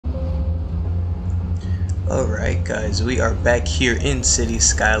Alright guys, we are back here in Cities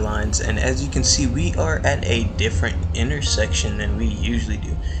Skylines, and as you can see we are at a different intersection than we usually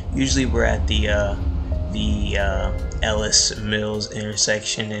do. Usually we're at the Ellis Mills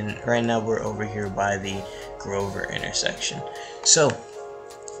intersection, and right now we're over here by the Grover intersection.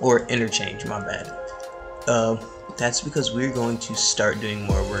 Or interchange, my bad. That's because we're going to start doing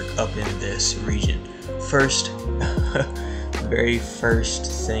more work up in this region. First, very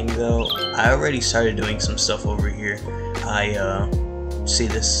first thing though, I already started doing some stuff over here. I see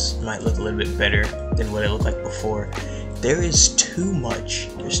this might look a little bit better than what it looked like before. There's too much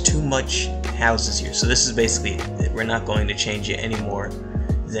houses here, so this is basically it. We're not going to change it any more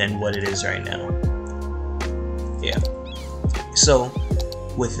than what it is right now. Yeah, so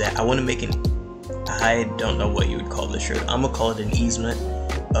with that I want to make I don't know what you would call this road. I'm gonna call it an easement.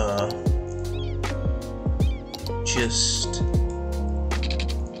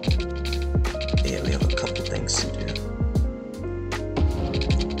 Yeah, we have a couple things to do.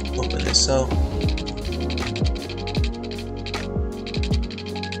 Open this up.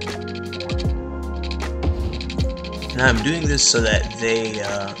 And I'm doing this so that they,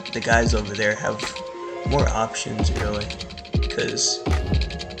 the guys over there have more options, really, because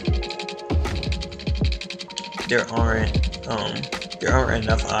there aren't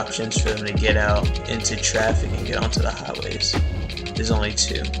enough options for them to get out into traffic and get onto the highways. There's only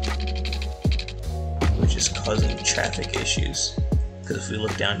two, which is causing traffic issues. Because if we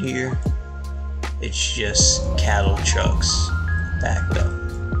look down here, it's just cattle trucks backed up.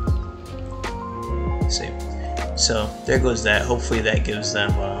 See, so there goes that. Hopefully that gives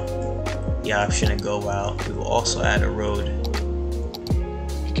them the option to go out. We will also add a road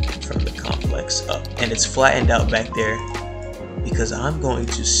from the complex up, and it's flattened out back there because I'm going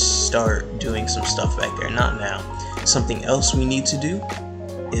to start doing some stuff back there. Not now. Something else we need to do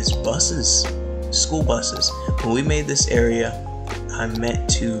is buses, school buses. When we made this area, I meant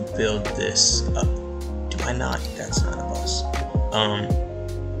to build this up. Do I not? That's not a bus.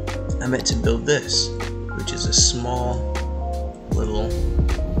 I meant to build this, which is a small little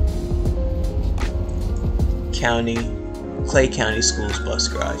Clay County Schools bus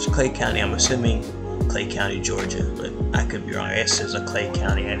garage. Clay County, I'm assuming Clay County, Georgia, but I could be wrong. I guess there's a Clay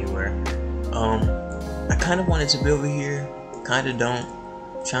County anywhere. I kind of wanted to be over here, kind of don't.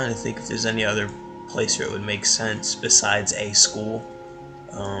 I'm trying to think if there's any other place where it would make sense besides a school.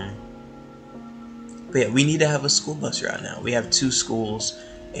 But yeah, we need to have a school bus route now. We have two schools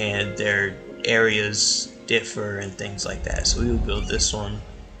and their areas differ and things like that, so we will build this one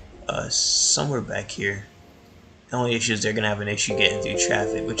somewhere back here. The only issue is they're going to have an issue getting through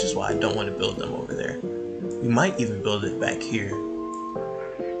traffic, which is why I don't want to build them over there. We might even build it back here.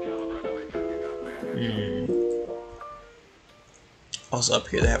 Also up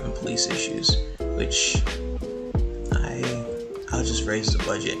here they're having police issues, which I'll just raise the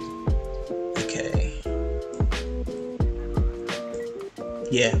budget. Okay.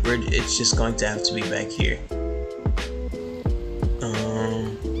 Yeah, it's just going to have to be back here.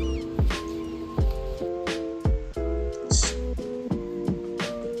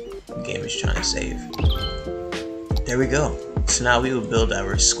 Game is trying to save. There we go. So now we will build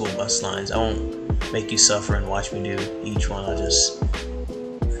our school bus lines. I won't make you suffer and watch me do each one. I'll just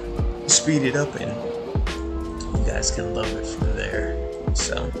speed it up and you guys can love it from there.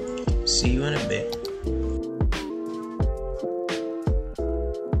 So, see you in a bit.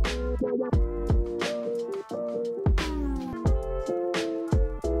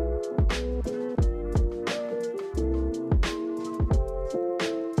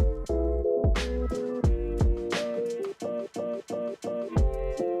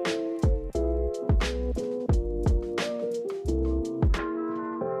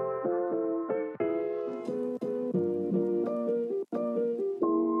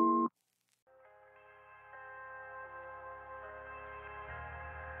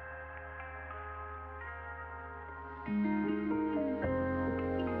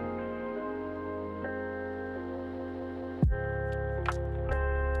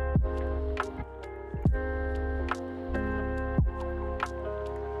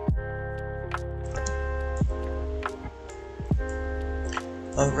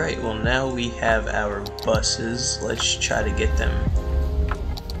 Alright, well now we have our buses. Let's try to get them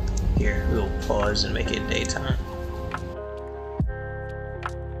here. We'll pause and make it daytime.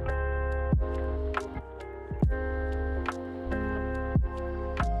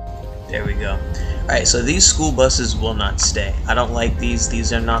 There we go. Alright, so these school buses will not stay. I don't like these.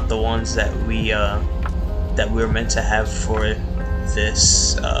 These are not the ones that we're meant to have for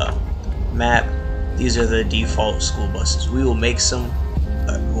this map. These are the default school buses. We will make some,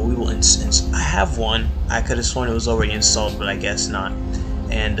 we will And since I have one, I could have sworn it was already installed, but I guess not.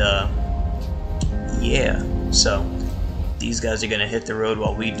 And yeah, so these guys are gonna hit the road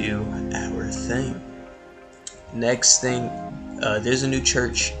while we do our thing. Next thing, there's a new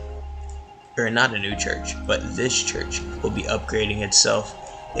church, or not a new church, but this church will be upgrading itself.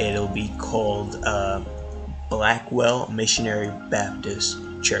 It'll be called Blackwell Missionary Baptist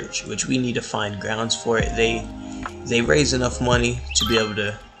Church, which we need to find grounds for it. They raise enough money to be able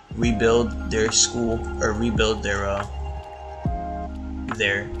to rebuild their school, or rebuild their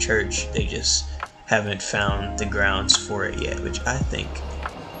church. They just haven't found the grounds for it yet, which I think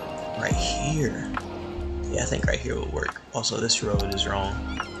right here, yeah, I think right here will work. Also, this road is wrong.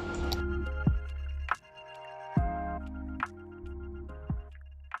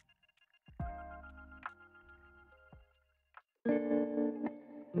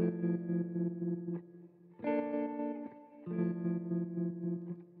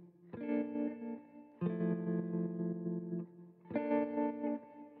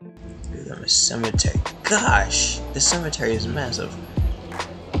 A cemetery. Gosh, this cemetery is massive.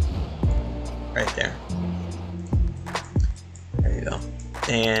 Right there. There you go.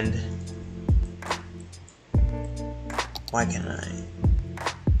 And why can't I?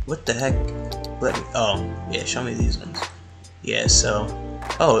 What the heck? Let me. Oh, yeah. Show me these ones. Yeah. So,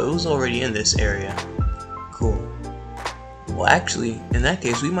 oh, it was already in this area. Cool. Well, actually, in that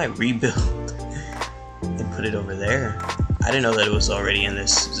case, we might rebuild and put it over there. I didn't know that it was already in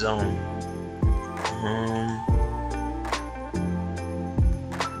this zone.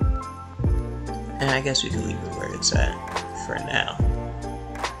 And I guess we can leave it where it's at for now.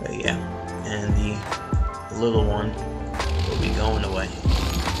 But yeah, and the little one will be going away.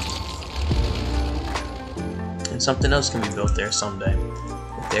 And something else can be built there someday.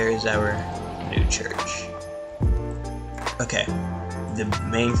 But there is our new church. Okay, the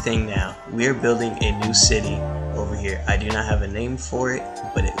main thing now. We are building a new city over here. I do not have a name for it,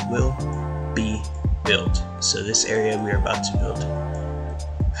 but it will be built. So this area we are about to build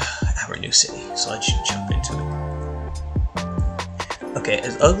our new city. So let's jump into it. Okay,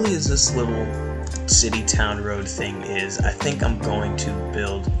 as ugly as this little city town road thing is, I think I'm going to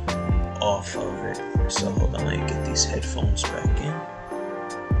build off of it. So hold on, let me get these headphones back in.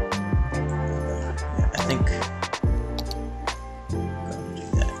 Yeah, I think I'm gonna do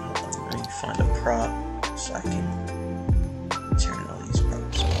that. Hold on, let me find a prop so I can turn all these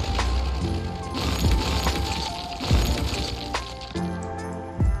props off.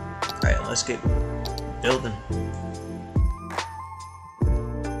 Alright, let's get building.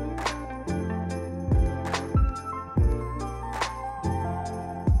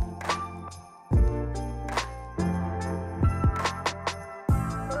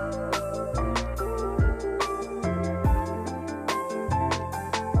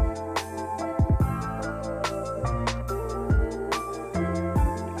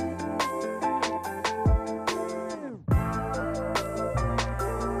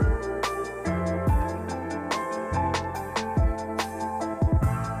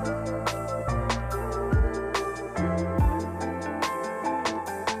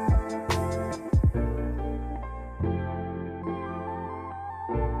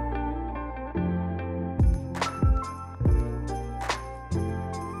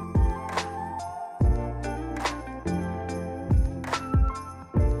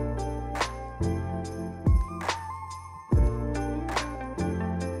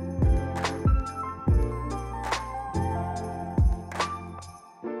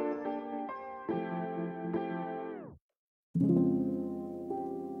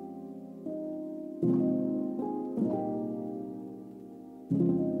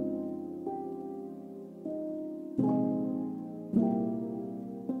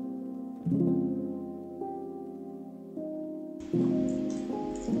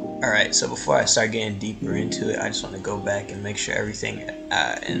 Alright, so before I start getting deeper into it, I just want to go back and make sure everything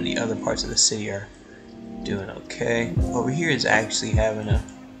in the other parts of the city are doing okay. Over here is actually having a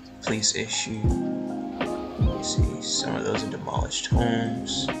police issue. You see, some of those are demolished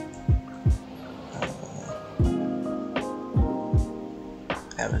homes.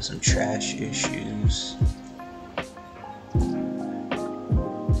 Having some trash issues.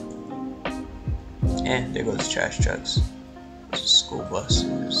 And there goes the trash trucks. School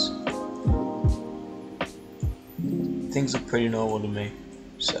buses. Things look pretty normal to me,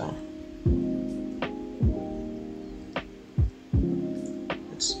 so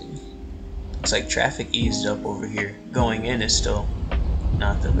let's see. Looks like traffic eased up over here. Going in is still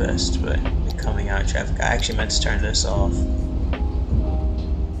not the best, but coming out traffic. I actually meant to turn this off.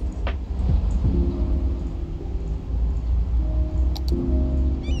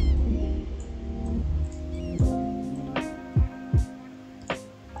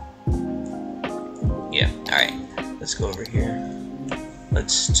 let's go over here.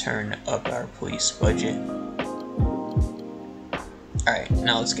 Let's turn up our police budget. Alright,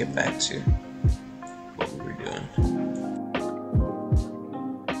 now let's get back to what we were doing.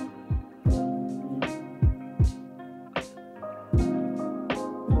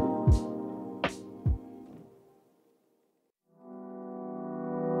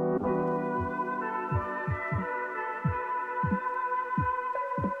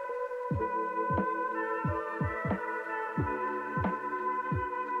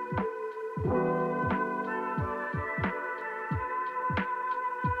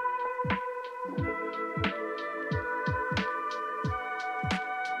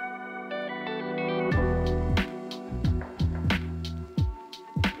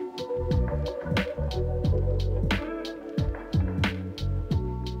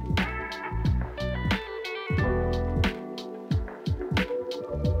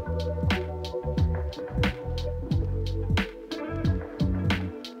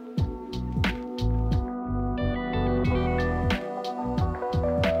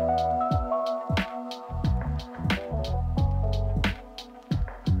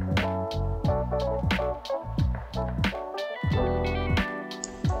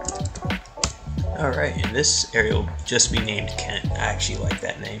 Alright, and this area will just be named Kent. I actually like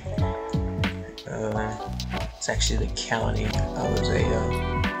that name. It's actually the county I was a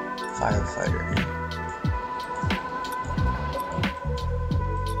firefighter in.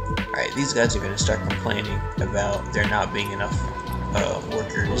 Alright, these guys are going to start complaining about there not being enough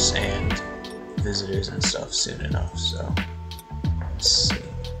workers and visitors and stuff soon enough, so let's see.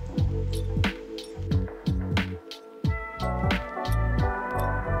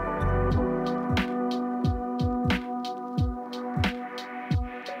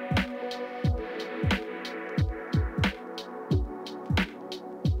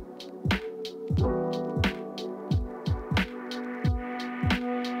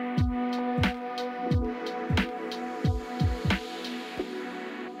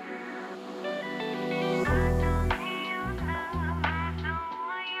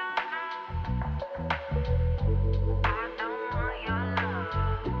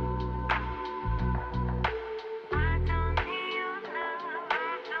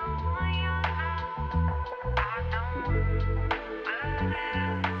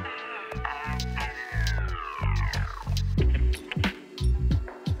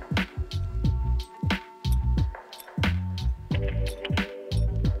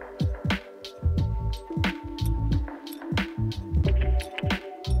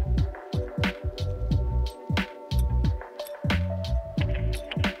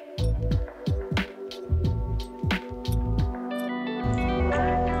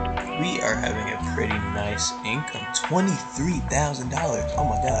 We are having a pretty nice income. $23,000. Oh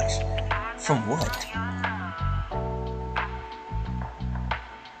my gosh. From what?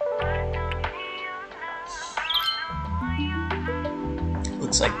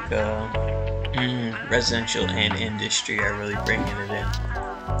 Looks like residential and industry are really bringing it in.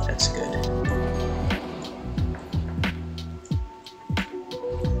 That's good.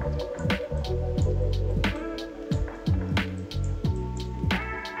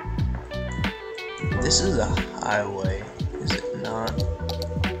 This is a highway, is it not?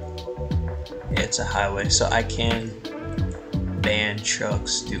 Yeah, it's a highway, so I can ban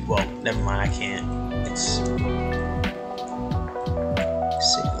trucks. Well, never mind, I can't. It's city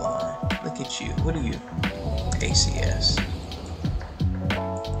line. Look at you. What are you? ACS.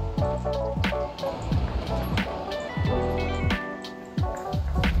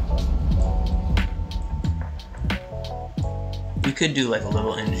 We could do like a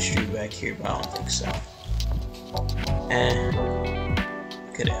little industry back here, but I don't think so.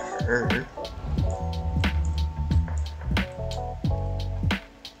 Could it hurt?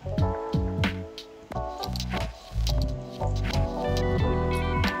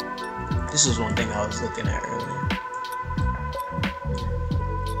 This is one thing I was looking at earlier.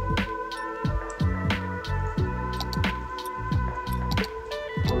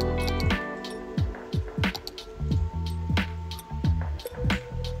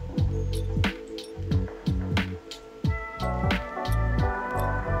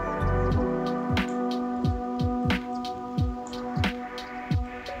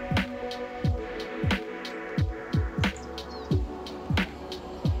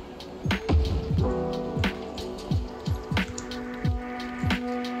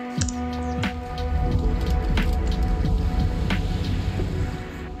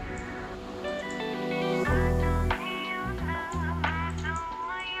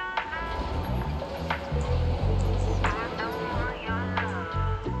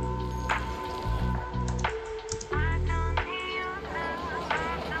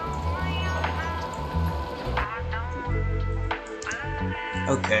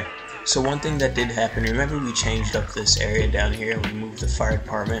 Okay, so one thing that did happen, remember we changed up this area down here and we moved the fire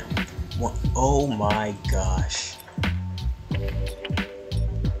department? Oh my gosh.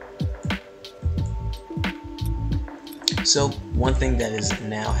 So one thing that is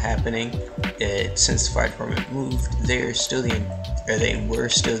now happening, since the fire department moved, they were still the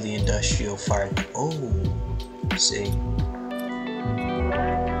industrial fire. Oh, see.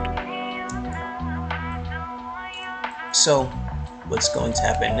 So what's going to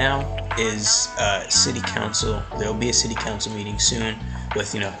happen now is city council. There'll be a city council meeting soon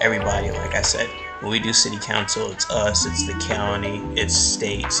with, you know, everybody. Like I said, when we do city council, it's us, it's the county, it's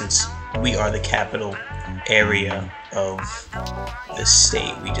state. Since we are the capital area of the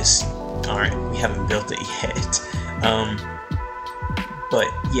state, we haven't built it yet. But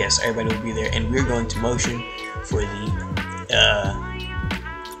yes, everybody will be there, and we're going to motion for the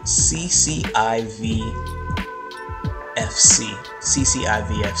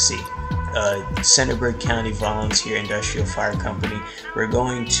CCIVFC, Centerburg County Volunteer Industrial Fire Company. We're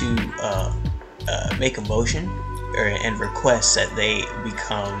going to make a motion and request that they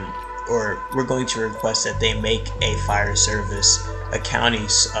become, or we're going to request that they make a fire service, a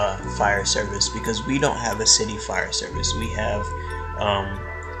county's fire service, because we don't have a city fire service. We have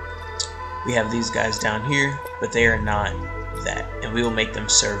these guys down here, but they are not that, and we will make them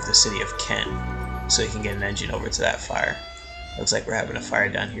serve the city of Kent, so you can get an engine over to that fire. Looks like we're having a fire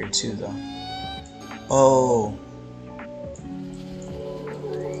down here too, though. Oh.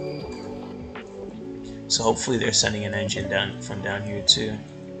 So hopefully they're sending an engine from down here too.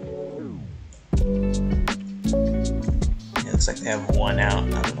 Yeah, looks like they have one out.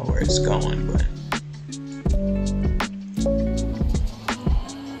 I don't know where it's going, but.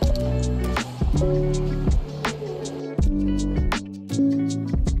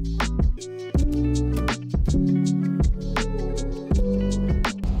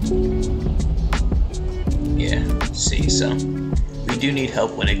 So we do need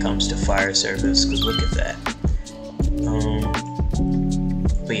help when it comes to fire service, because look at that.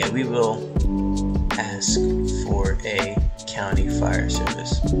 But yeah, we will ask for a county fire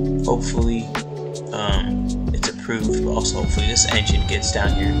service. Hopefully it's approved, but also hopefully this engine gets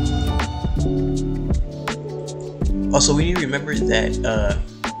down here. Also, we need to remember that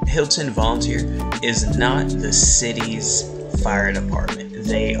Hilton Volunteer is not the city's fire department.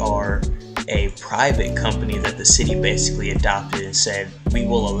 They are a private company that the city basically adopted and said, we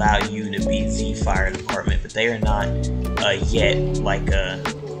will allow you to be the fire department, but they are not yet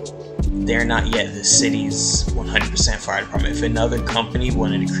they're not yet the city's 100% fire department. If another company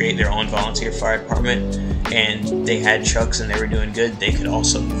wanted to create their own volunteer fire department and they had trucks and they were doing good, they could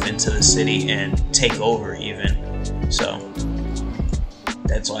also move into the city and take over even. So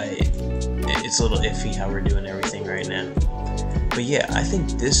that's why it's a little iffy how we're doing everything right now. But yeah, I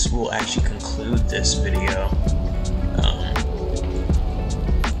think this will actually conclude this video,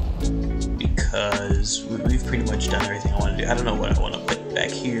 because we've pretty much done everything I want to do. I don't know what I want to put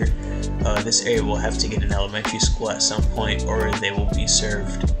back here. This area will have to get an elementary school at some point, or they will be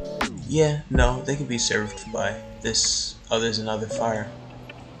served. Yeah, no, they can be served by this. Oh, there's another fire.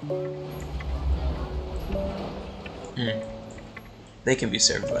 They can be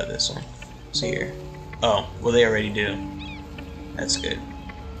served by this one. See here. Oh, well, they already do. That's good.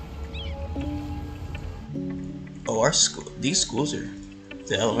 Oh, our school. These schools are.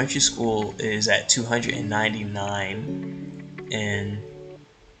 The elementary school is at 299, and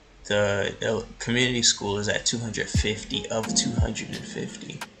the community school is at 250 of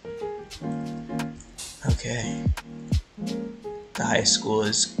 250. Okay. The high school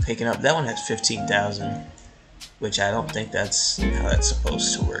is picking up. That one has 15,000, which I don't think that's how that's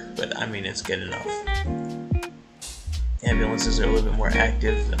supposed to work, but I mean it's good enough. Ambulances are a little bit more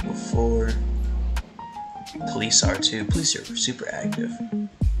active than before. Police are too. Police are super active.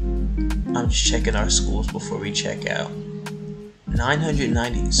 I'm just checking our schools before we check out.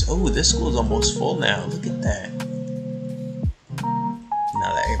 990s. Oh, this school is almost full now. Look at that.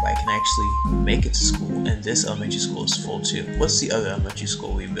 Now that everybody can actually make it to school, and this elementary school is full too. What's the other elementary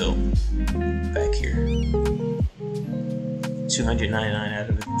school we built back here? 299 out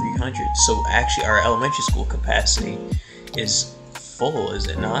of 300. So actually, our elementary school capacity is full, is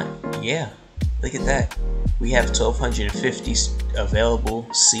it not? Yeah, look at that. We have 1,250 available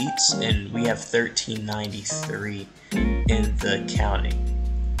seats, and we have 1,393 in the county.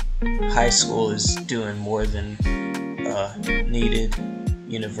 High school is doing more than needed.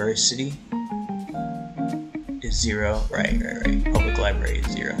 University is 0. Right. Public library is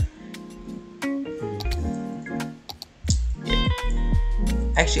 0. Yeah.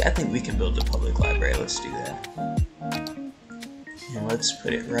 Actually, I think we can build a public library. Let's do that. And let's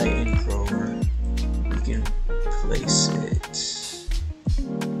put it right in Grover. We can place it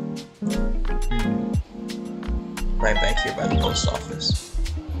right back here by the post office.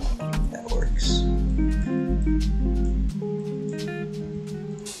 That works.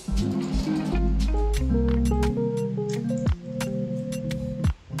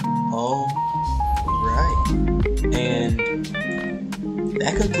 Alright. And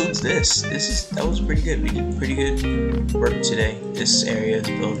that concludes this. That was pretty good. We did pretty good work today. This area is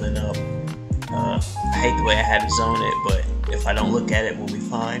building up. I hate the way I had to zone it, but if I don't look at it, we'll be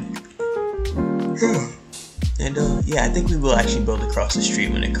fine. And yeah, I think we will actually build across the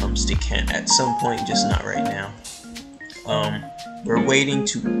street when it comes to Kent at some point, just not right now. We're waiting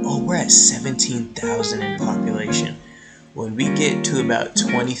to, we're at 17,000 in population. When we get to about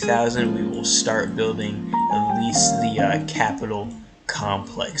 20,000, we will start building at least the Capitol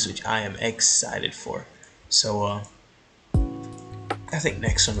complex, which I am excited for. So I think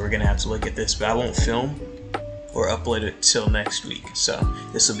next one we're gonna have to look at this, but I won't film or upload it till next week. So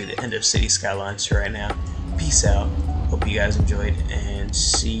this will be the end of Cities Skylines for right now. Peace out. Hope you guys enjoyed, and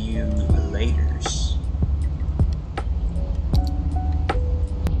see you later.